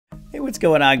What's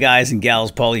going on, guys and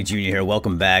gals? Paulie Jr. here.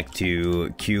 Welcome back to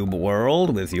Cube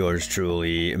World with yours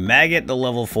truly, Maggot, the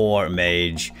level 4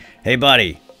 mage. Hey,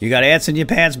 buddy, you got ants in your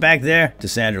pants back there?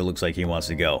 Cassandra looks like he wants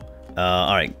to go.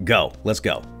 Alright, go. Let's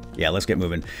go. Yeah, let's get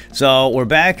moving. So, we're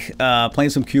back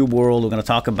playing some Cube World. We're going to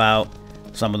talk about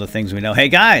some of the things we know. Hey,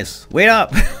 guys, wait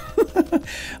up!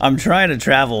 I'm trying to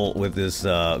travel with this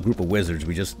group of wizards.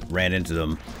 We just ran into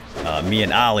them. Me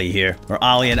and Ollie here. Or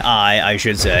Ollie and I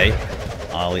should say.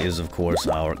 Ollie is, of course,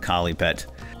 our collie pet.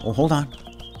 Oh, hold on.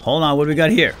 Hold on, what do we got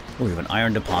here? Oh, we have an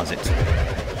iron deposit.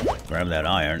 Grab that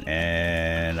iron,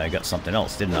 and I got something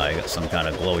else, didn't I? I got some kind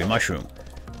of glowy mushroom.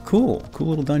 Cool. Cool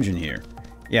little dungeon here.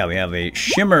 Yeah, we have a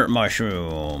shimmer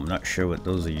mushroom. Not sure what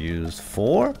those are used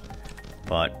for,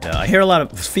 but I hear a lot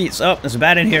of feet. Oh, there's a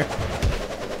bat in here.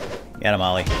 Get him,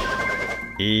 Ollie.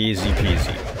 Easy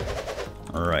peasy.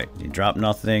 Alright, you drop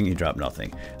nothing, you drop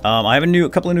nothing. I have a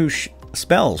couple of new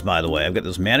spells, by the way. I've got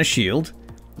this mana shield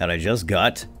that I just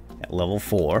got at level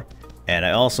 4, and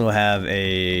I also have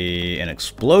an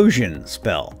explosion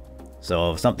spell.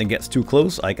 So if something gets too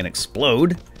close, I can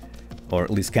explode, or at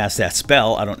least cast that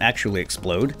spell. I don't actually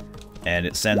explode, and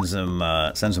it sends them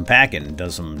packing and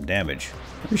does some damage.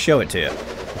 Let me show it to you.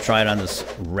 I'll try it on this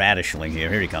radishling here.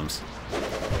 Here he comes.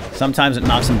 Sometimes it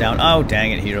knocks him down. Oh,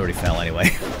 dang it, he already fell anyway.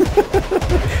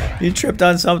 He tripped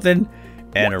on something.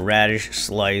 And a radish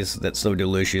slice that's so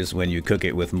delicious when you cook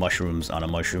it with mushrooms on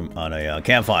a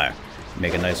campfire.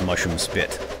 Make a nice mushroom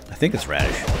spit. I think it's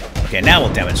radish. Okay, now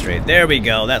we'll demonstrate. There we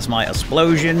go. That's my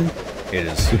explosion. It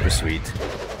is super sweet.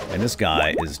 And this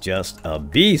guy is just a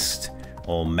beast.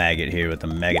 Old maggot here with the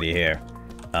maggoty hair.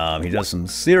 He does some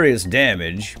serious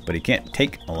damage, but he can't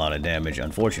take a lot of damage,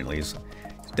 unfortunately. He's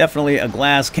definitely a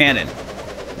glass cannon.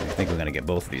 I think we're going to get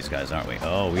both of these guys, aren't we?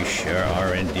 Oh, we sure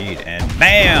are indeed. And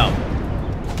bam!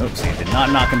 Oops, he did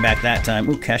not knock him back that time.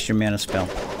 Ooh, cast your mana spell.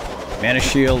 Mana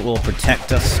shield will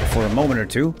protect us for a moment or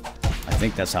two. I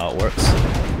think that's how it works.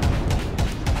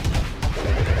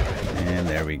 And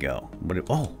there we go.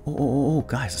 Oh,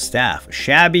 guys, a staff. A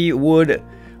shabby wood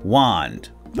wand.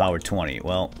 Power 20.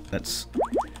 Well, that's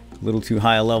a little too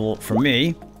high a level for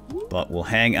me, but we'll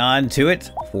hang on to it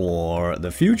for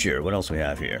the future. What else we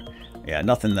have here? Yeah,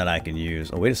 nothing that I can use.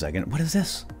 Oh, wait a second. What is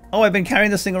this? Oh, I've been carrying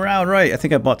this thing around, right? I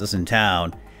think I bought this in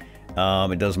town.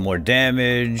 It does more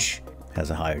damage, has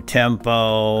a higher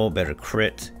tempo, better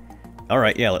crit.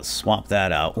 Alright, yeah, let's swap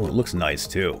that out. Oh, it looks nice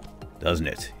too, doesn't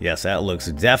it? Yes, that looks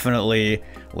definitely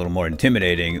a little more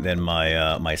intimidating than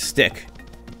my stick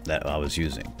that I was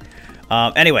using.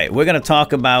 Anyway, we're going to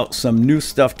talk about some new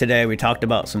stuff today. We talked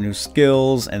about some new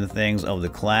skills and things of the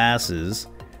classes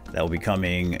that will be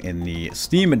coming in the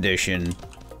Steam edition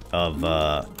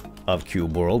of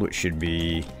Cube World, which should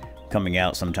be coming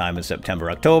out sometime in September,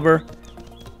 October.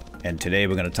 And today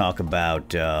we're going to talk about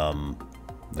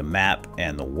the map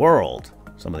and the world,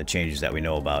 some of the changes that we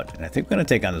know about. And I think we're going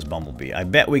to take on this bumblebee. I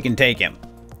bet we can take him,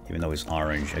 even though he's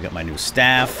orange. I got my new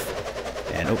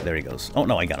staff, and oh, there he goes. Oh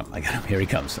no, I got him. Here he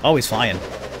comes. Oh, he's flying.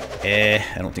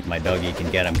 I don't think my doggy can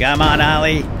get him. Come on,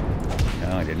 Ollie.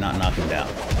 No, I did not knock him down.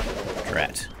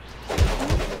 Drat.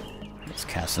 Let's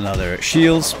cast another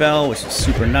shield spell, which is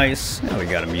super nice. Now we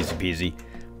got him easy peasy.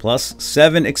 Plus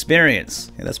 7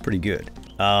 experience. Yeah, that's pretty good.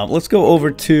 Let's head over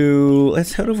to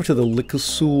the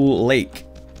Likasul Lake.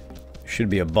 Should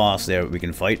be a boss there we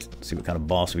can fight. See what kind of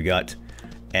boss we got.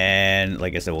 And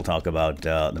like I said, we'll talk about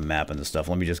the map and the stuff.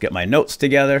 Let me just get my notes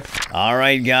together.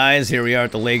 Alright guys, here we are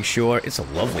at the lake shore. It's a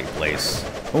lovely place.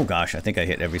 Oh gosh, I think I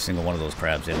hit every single one of those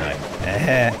crabs, didn't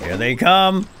I? Here they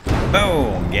come.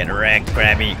 Boom! Get wrecked,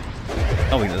 crabby.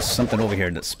 Oh, there's something over here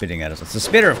that's spitting at us. It's a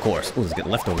spitter, of course. Oh, let's get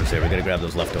leftovers there. We gotta grab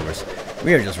those leftovers.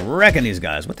 We are just wrecking these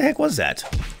guys. What the heck was that?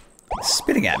 It's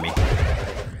spitting at me.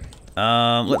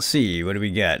 Let's see. What do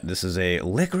we get? This is a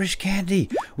licorice candy.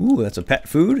 Ooh, that's a pet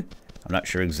food. I'm not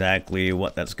sure exactly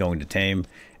what that's going to tame.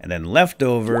 And then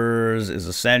leftovers is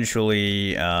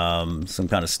essentially some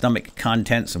kind of stomach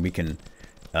contents, and we can...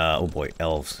 oh boy,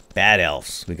 elves. Bad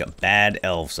elves. We got bad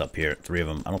elves up here. 3 of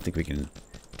them. I don't think we can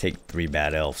take 3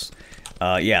 bad elves.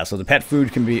 Yeah, so the pet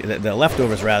food can be... The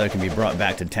leftovers, rather, can be brought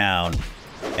back to town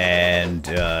and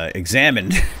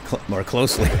examined more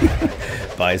closely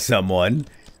by someone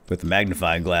with a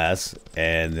magnifying glass,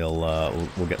 and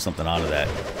we'll get something out of that.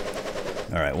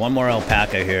 Alright, one more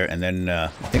alpaca here, and then I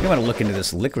think I'm going to look into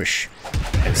this licorice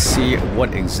and see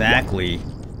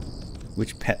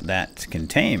which pet that can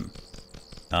tame.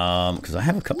 Because I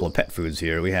have a couple of pet foods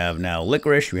here. We have now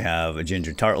licorice, we have a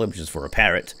ginger tartlip, which is for a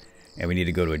parrot, and we need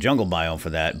to go to a jungle biome for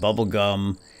that.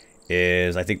 Bubblegum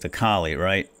is, I think, the collie,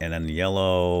 right? And then the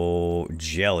yellow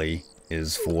jelly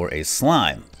is for a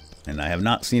slime. And I have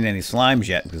not seen any slimes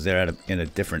yet because they're in a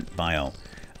different biome.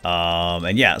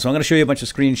 And yeah, so I'm going to show you a bunch of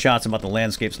screenshots about the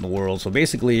landscapes in the world. So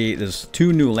basically, there's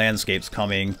 2 new landscapes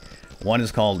coming. One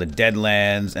is called the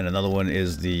Deadlands, and another one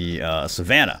is the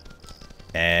Savannah.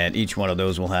 And each one of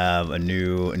those will have a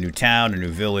new town, a new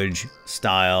village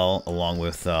style, along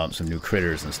with some new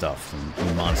critters and stuff, some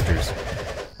new monsters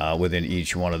within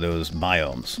each one of those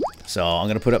biomes. So I'm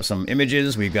gonna put up some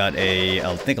images. We've got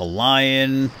I think a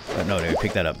lion. No,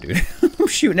 pick that up, dude. I'm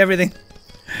shooting everything.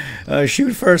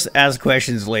 Shoot first, ask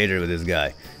questions later with this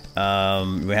guy.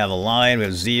 We have a lion. We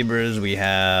have zebras. We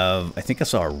have, I think I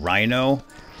saw a rhino.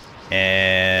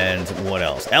 And what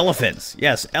else? Elephants.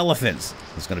 Yes, elephants.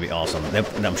 It's going to be awesome.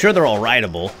 I'm sure they're all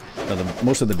rideable.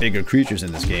 Most of the bigger creatures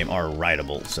in this game are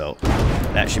rideable, so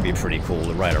that should be pretty cool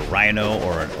to ride a rhino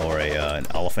or an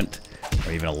elephant,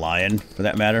 or even a lion for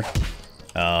that matter.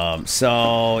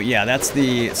 So yeah, that's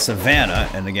the savannah.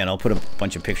 And again, I'll put a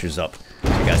bunch of pictures up so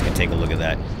you guys can take a look at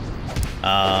that.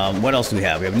 What else do we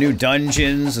have? We have new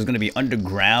dungeons. There's going to be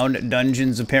underground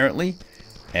dungeons apparently.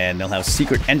 And they'll have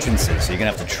secret entrances, so you're going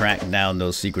to have to track down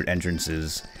those secret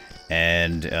entrances.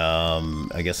 And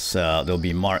I guess they'll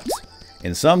be marked.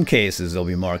 In some cases, they'll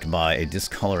be marked by a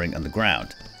discoloring on the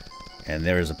ground. And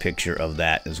there is a picture of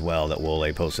that as well that will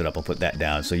post it up. I'll put that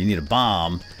down. So you need a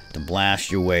bomb to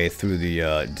blast your way through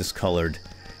the discolored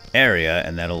area,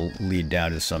 and that'll lead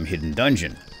down to some hidden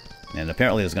dungeon. And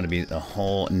apparently there's going to be a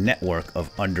whole network of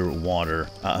underground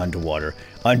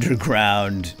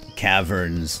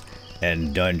caverns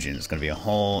and dungeons. It's going to be a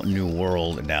whole new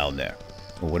world down there.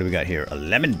 Well, what do we got here? A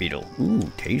lemon beetle.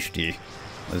 Ooh, tasty.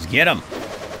 Let's get them.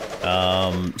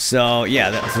 So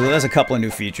yeah, so there's a couple of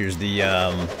new features. The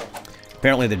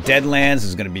apparently the Deadlands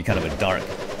is going to be kind of a dark,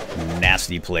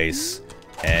 nasty place,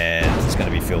 and it's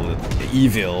going to be filled with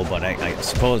evil. But I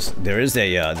suppose there's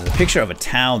a picture of a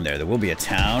town there. There will be a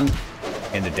town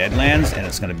in the Deadlands, and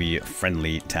it's going to be a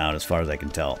friendly town as far as I can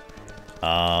tell.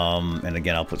 And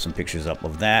again, I'll put some pictures up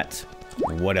of that.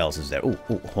 What else is there? Oh,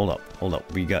 hold up.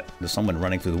 There's someone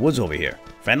running through the woods over here.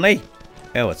 Friendly?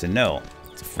 Oh, it's a no.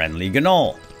 It's a friendly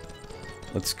gnoll.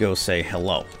 Let's go say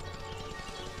hello.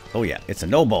 Oh yeah, it's a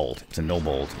nobold. It's a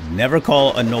nobold. Never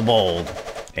call a nobold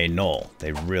a gnoll.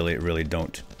 They really, really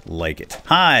don't like it.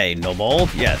 Hi,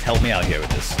 nobold. Yeah, help me out here with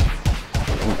this.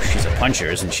 Ooh, she's a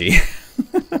puncher, isn't she?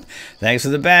 Thanks for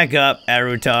the backup,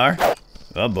 Arutar.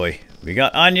 Oh boy. We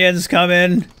got onions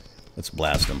coming. Let's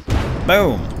blast them.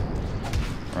 Boom.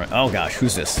 All right. Oh gosh,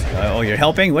 who's this? Oh, you're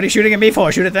helping? What are you shooting at me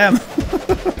for? Shoot at them.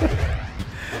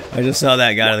 I just saw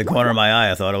that guy in the corner of my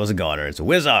eye. I thought it was a goner. It's a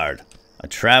wizard. A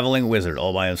traveling wizard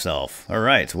all by himself. All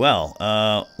right.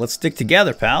 Well, let's stick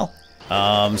together, pal.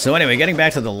 So anyway, getting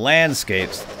back to the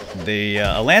landscapes.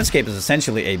 A landscape is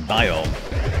essentially a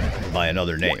biome by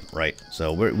another name, right?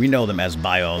 So we know them as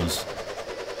biomes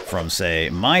from, say,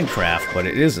 Minecraft, but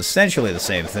it is essentially the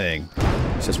same thing.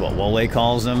 It's just what Wole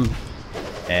calls them.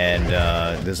 And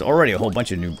there's already a whole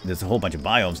bunch of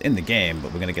biomes in the game,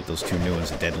 but we're gonna get those 2 new ones,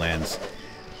 the Deadlands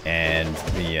and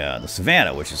the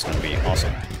Savannah, which is gonna be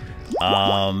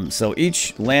awesome. So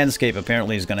each landscape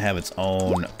apparently is gonna have its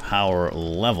own power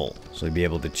level, so you'll be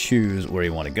able to choose where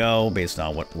you want to go based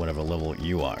on whatever level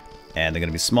you are. And they're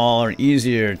gonna be smaller and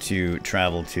easier to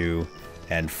travel to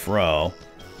and fro.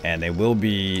 And they will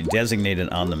be designated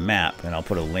on the map, and I'll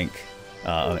put a link,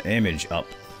 an image up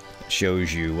that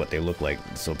shows you what they look like.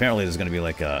 So apparently there's going to be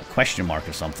like a question mark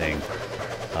or something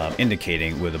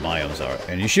indicating where the biomes are.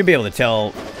 And you should be able to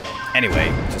tell anyway,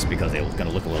 just because they're going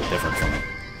to look a little different from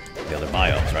the other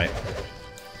biomes,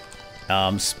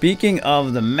 right? Speaking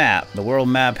of the map, the world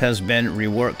map has been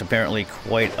reworked apparently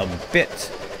quite a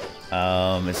bit.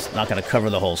 It's not going to cover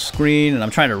the whole screen, and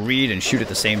I'm trying to read and shoot at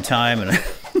the same time, and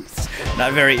it's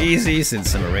not very easy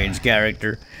since I'm a ranged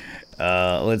character.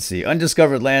 Let's see.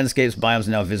 Undiscovered landscapes, biomes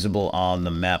now visible on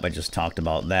the map. I just talked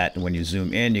about that. And when you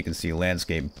zoom in, you can see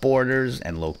landscape borders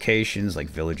and locations like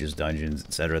villages, dungeons,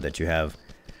 etc. that you have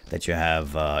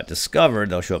discovered.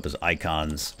 They'll show up as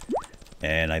icons.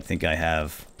 And I think I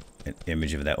have an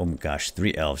image of that. Oh my gosh,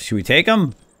 3 elves. Should we take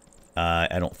them?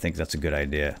 I don't think that's a good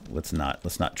idea. Let's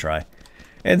not try.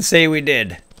 And say we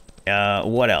did.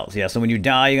 What else? Yeah, so when you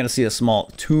die, you're going to see a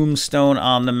small tombstone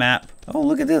on the map. Oh,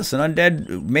 look at this. An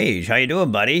undead mage. How you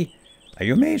doing, buddy? Are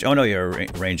you a mage? Oh, no, you're a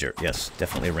ranger. Yes,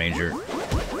 definitely a ranger.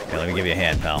 Yeah, let me give you a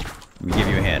hand, pal. Let me give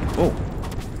you a hand. Oh.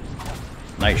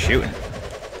 Nice shooting.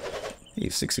 Hey,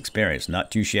 6 experience.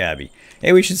 Not too shabby.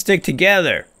 Hey, we should stick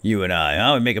together, you and I,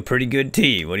 huh? We make a pretty good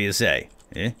team. What do you say?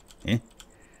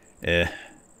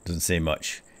 Doesn't say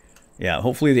much. Yeah,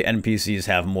 hopefully the NPCs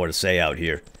have more to say out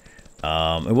here.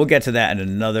 And we'll get to that in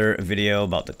another video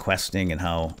about the questing and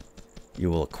how you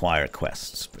will acquire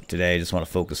quests. But today I just want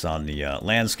to focus on the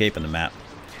landscape and the map,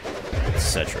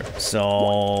 etc.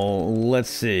 So let's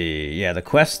see. Yeah, the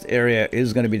quest area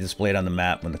is going to be displayed on the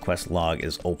map when the quest log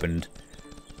is opened.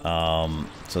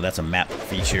 So that's a map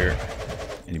feature,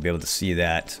 and you'll be able to see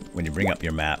that when you bring up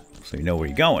your map, so you know where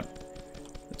you're going.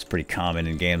 It's pretty common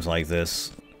in games like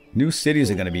this. New cities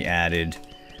are going to be added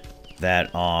that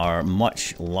are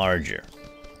much larger.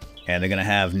 And they're going to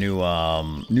have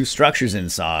new structures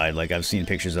inside. Like I've seen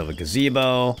pictures of a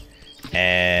gazebo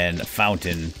and a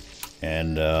fountain.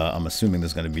 And I'm assuming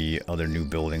there's going to be other new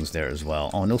buildings there as well.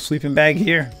 Oh, no sleeping bag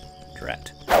here?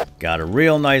 Drat. Got a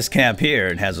real nice camp here.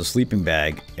 It has a sleeping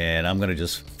bag. And I'm going to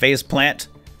just face plant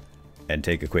and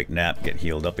take a quick nap, get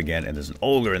healed up again. And there's an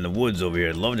ogre in the woods over here.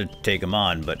 I'd love to take him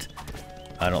on, but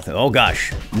I don't think... Oh,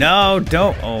 gosh. No,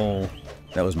 don't... Oh,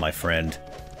 that was my friend.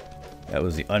 That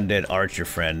was the undead archer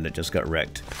friend that just got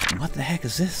wrecked. What the heck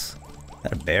is this? Is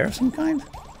that a bear of some kind?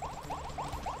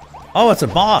 Oh, it's a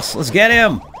boss. Let's get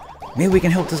him. Maybe we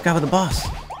can help this guy with the boss.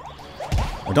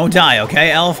 Well, don't die,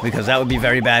 okay, Elf? Because that would be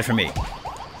very bad for me.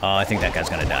 I think that guy's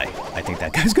gonna die. I think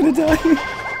that guy's gonna die.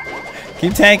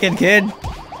 Keep tanking, kid.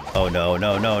 Oh, no,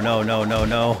 no, no, no, no, no,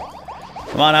 no.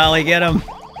 Come on, Ollie, get him.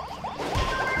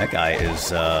 That guy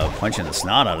is punching the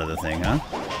snot out of the thing, huh?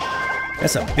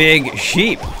 That's a big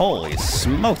sheep. Holy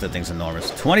smoke, that thing's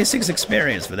enormous. 26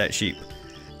 experience for that sheep.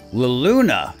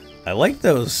 Luna. I like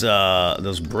those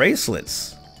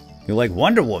bracelets. You're like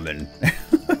Wonder Woman.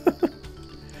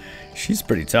 She's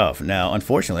pretty tough. Now,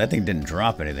 unfortunately, that thing didn't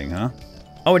drop anything, huh?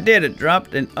 Oh, it did. It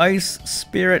dropped an Ice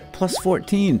Spirit plus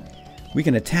 14. We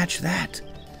can attach that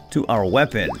to our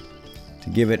weapon to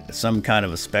give it some kind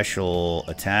of a special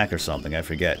attack or something. I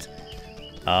forget.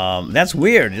 That's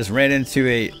weird. Just ran into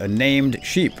a named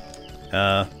sheep,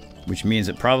 which means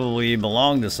it probably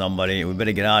belonged to somebody. We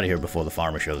better get out of here before the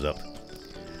farmer shows up.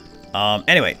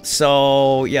 Anyway,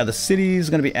 so yeah, the city's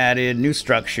going to be added, new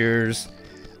structures.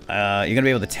 You're going to be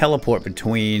able to teleport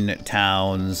between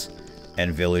towns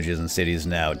and villages and cities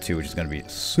now too, which is going to be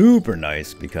super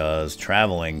nice because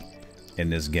traveling in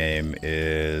this game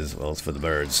is, well, it's for the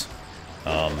birds.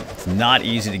 It's not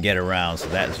easy to get around, so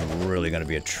that is really going to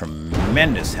be a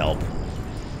tremendous help.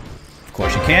 Of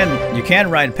course, you can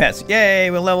ride pets. Yay,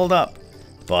 we leveled up.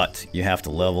 But you have to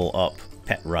level up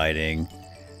pet riding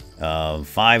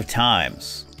 5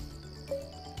 times.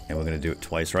 And we're going to do it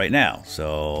twice right now.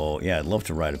 So, yeah, I'd love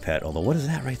to ride a pet. Although, what is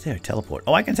that right there? Teleport.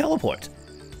 Oh, I can teleport.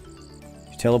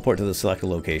 You teleport to the selected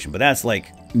location. But that's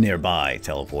like nearby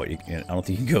teleport. I don't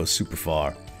think you can go super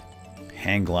far.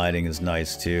 Hang gliding is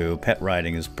nice too. Pet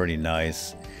riding is pretty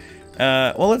nice.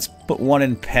 Well, let's put 1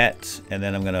 in pet, and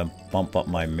then I'm gonna bump up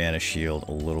my mana shield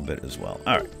a little bit as well.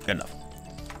 All right, good enough.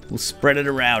 We'll spread it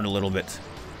around a little bit.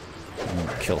 I'm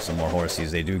gonna kill some more horsies.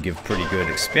 They do give pretty good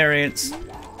experience.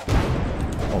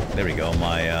 Oh, there we go.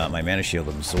 My mana shield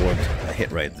absorbed a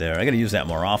hit right there. I gotta use that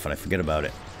more often. I forget about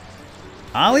it.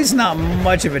 Ollie's not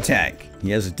much of a tank.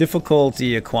 He has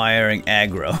difficulty acquiring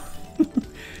aggro,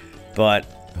 but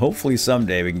hopefully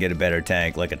someday we can get a better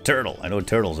tank like a turtle. I know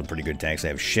turtles are pretty good tanks. They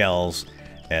have shells,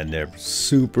 and they're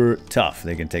super tough.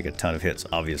 They can take a ton of hits,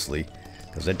 obviously,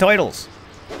 because they're turtles.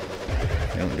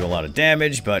 They don't do a lot of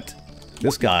damage, but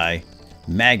this guy,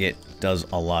 Maggot, does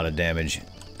a lot of damage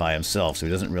by himself, so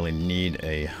he doesn't really need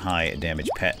a high damage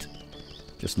pet.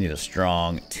 Just need a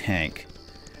strong tank.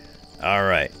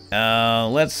 Alright,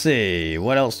 let's see.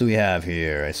 What else do we have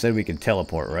here? I said we can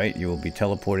teleport, right? You will be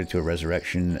teleported to a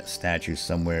resurrection statue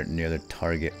somewhere near the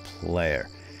target player.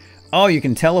 Oh, you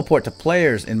can teleport to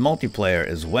players in multiplayer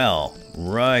as well.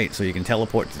 Right, so you can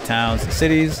teleport to towns and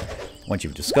cities once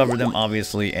you've discovered them,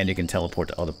 obviously, and you can teleport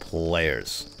to other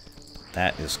players.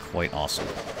 That is quite awesome.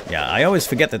 Yeah, I always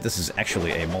forget that this is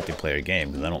actually a multiplayer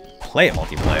game because I don't play it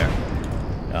multiplayer.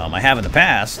 I have in the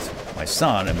past, my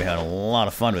son, and we had a lot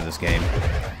of fun with this game.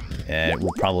 And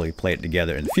we'll probably play it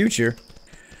together in the future.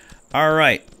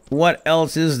 Alright, what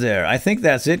else is there? I think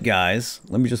that's it, guys.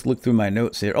 Let me just look through my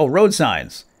notes here. Oh, road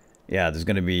signs. Yeah, there's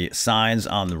going to be signs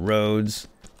on the roads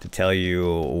to tell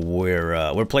you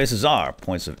where places are,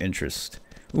 points of interest.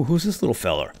 Ooh, who's this little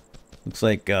feller? Looks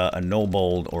like a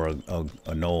nobold or a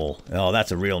gnoll. Oh,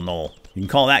 that's a real gnoll. You can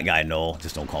call that guy Gnoll,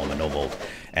 just don't call him a nobold.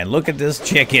 And look at this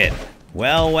chicken.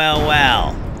 Well, well,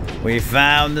 well. We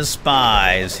found the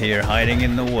spies here hiding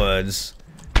in the woods.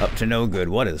 Up to no good.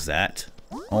 What is that?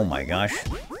 Oh my gosh.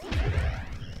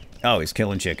 Oh, he's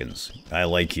killing chickens. I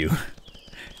like you.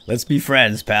 Let's be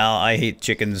friends, pal. I hate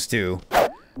chickens too.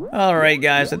 Alright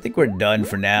guys, I think we're done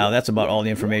for now. That's about all the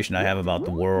information I have about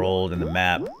the world and the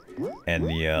map and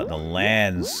the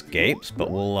landscapes.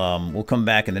 But we'll come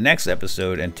back in the next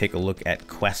episode and take a look at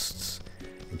quests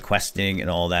questing and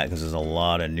all that, because there's a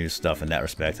lot of new stuff in that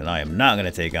respect, and I am not going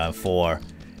to take on 4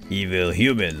 evil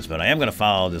humans, but I am going to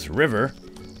follow this river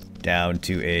down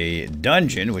to a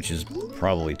dungeon, which is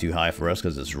probably too high for us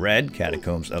because it's red,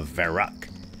 Catacombs of Varrock.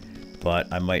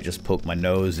 But I might just poke my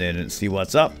nose in and see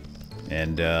what's up,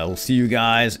 and we'll see you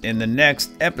guys in the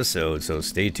next episode, so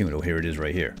stay tuned. Oh, here it is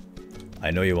right here.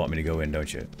 I know you want me to go in,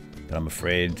 don't you? But I'm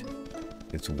afraid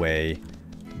it's way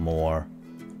more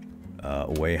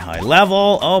way high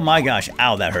level. Oh my gosh,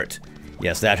 ow, that hurt.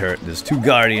 Yes, that hurt. There's 2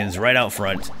 guardians right out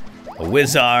front, a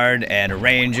wizard and a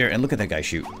ranger, and look at that guy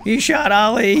shoot. He shot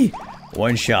Ollie.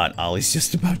 1 shot. Ollie's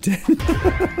just about dead.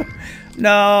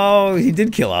 No, he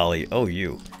did kill Ollie. Oh,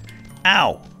 you.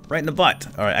 Ow, right in the butt.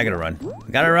 All right, I gotta run.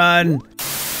 I gotta run.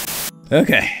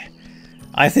 Okay,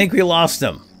 I think we lost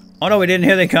them. Oh no, we didn't.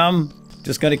 Here they come.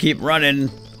 Just gonna keep running.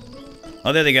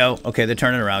 Oh, there they go. Okay, they're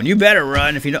turning around. You better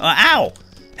run if you know. Ow!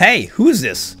 Hey, who is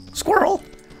this? Squirrel?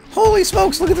 Holy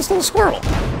smokes, look at this little squirrel.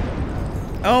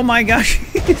 Oh my gosh,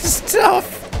 he's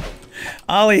tough.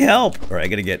 Ollie, help. All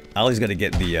right, Ollie's gonna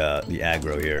get the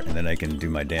aggro here, and then I can do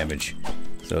my damage.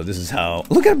 So this is how,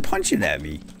 look at him punching at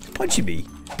me. He's punching me.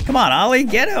 Come on, Ollie,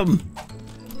 get him.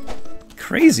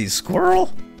 Crazy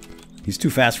squirrel. He's too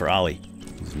fast for Ollie.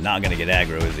 He's not gonna get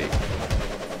aggro, is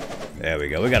he? There we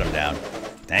go, we got him down.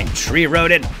 Dang tree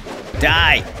rodent,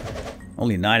 die.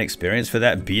 Only 9 experience for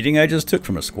that beating I just took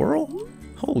from a squirrel?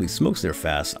 Holy smokes, they're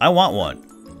fast. I want one.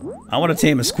 I want to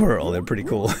tame a squirrel. They're pretty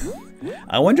cool.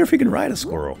 I wonder if we can ride a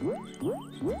squirrel.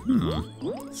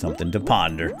 Something to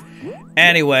ponder.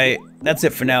 Anyway, that's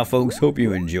it for now, folks. Hope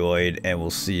you enjoyed, and we'll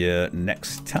see you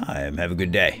next time. Have a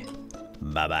good day.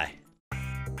 Bye-bye.